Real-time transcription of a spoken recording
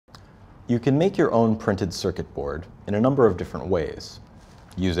You can make your own printed circuit board in a number of different ways,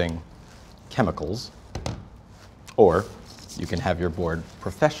 using chemicals, or you can have your board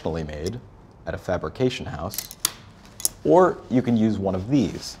professionally made at a fabrication house, or you can use one of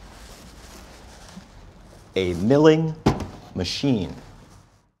these, a milling machine.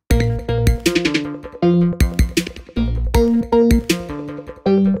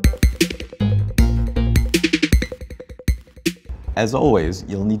 As always,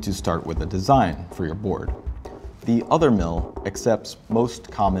 you'll need to start with a design for your board. The other mill accepts most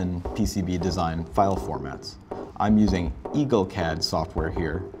common PCB design file formats. I'm using EagleCAD software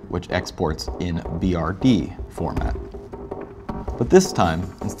here, which exports in BRD format. But this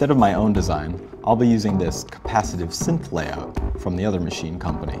time, instead of my own design, I'll be using this capacitive synth layout from the other machine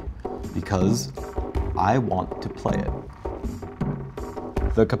company, because I want to play it.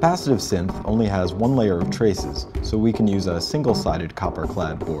 The capacitive synth only has one layer of traces, so we can use a single-sided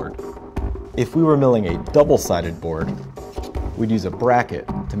copper-clad board. If we were milling a double-sided board, we'd use a bracket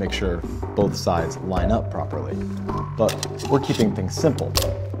to make sure both sides line up properly. But we're keeping things simple,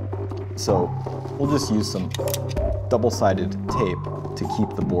 so we'll just use some double-sided tape to keep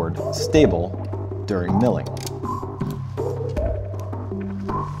the board stable during milling.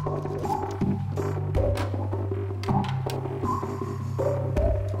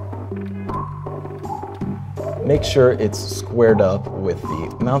 Make sure it's squared up with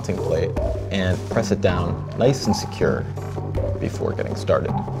the mounting plate and press it down nice and secure before getting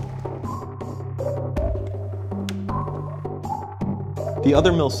started. The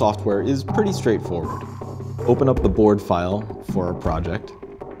other mill software is pretty straightforward. Open up the board file for our project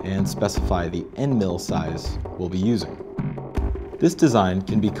and specify the end mill size we'll be using. This design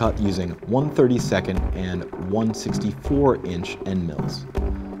can be cut using 1/32 and 1/64" end mills.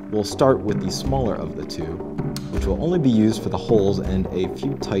 We'll start with the smaller of the two, which will only be used for the holes and a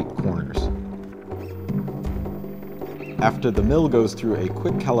few tight corners. After the mill goes through a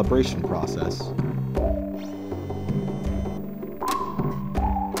quick calibration process,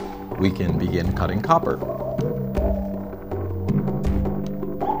 we can begin cutting copper.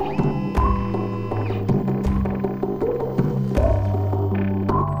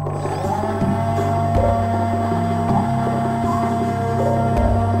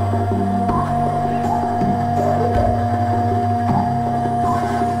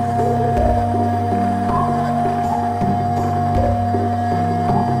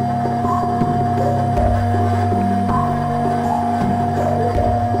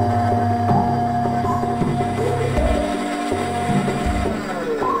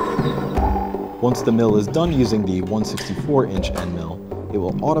 Once the mill is done using the 1/64" end mill, it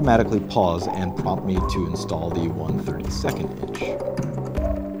will automatically pause and prompt me to install the 1/32".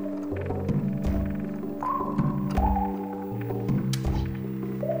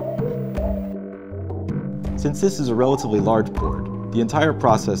 Since this is a relatively large board, the entire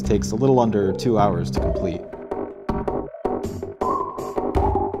process takes a little under 2 hours to complete.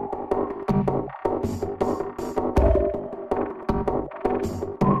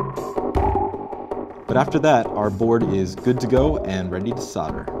 But after that, our board is good to go and ready to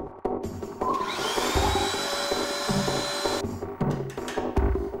solder.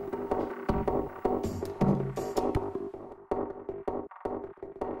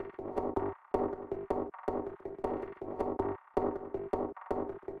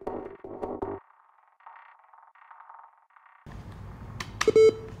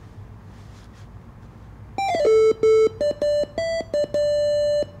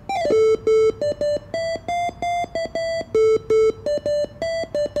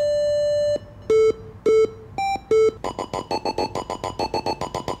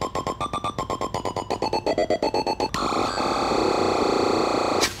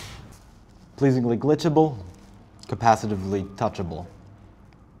 Pleasingly glitchable, capacitively touchable.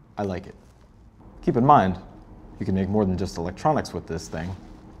 I like it. Keep in mind, you can make more than just electronics with this thing.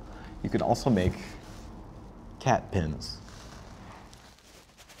 You can also make cat pins.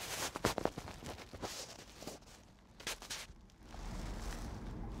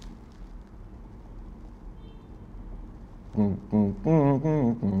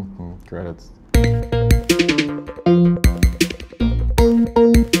 Credits.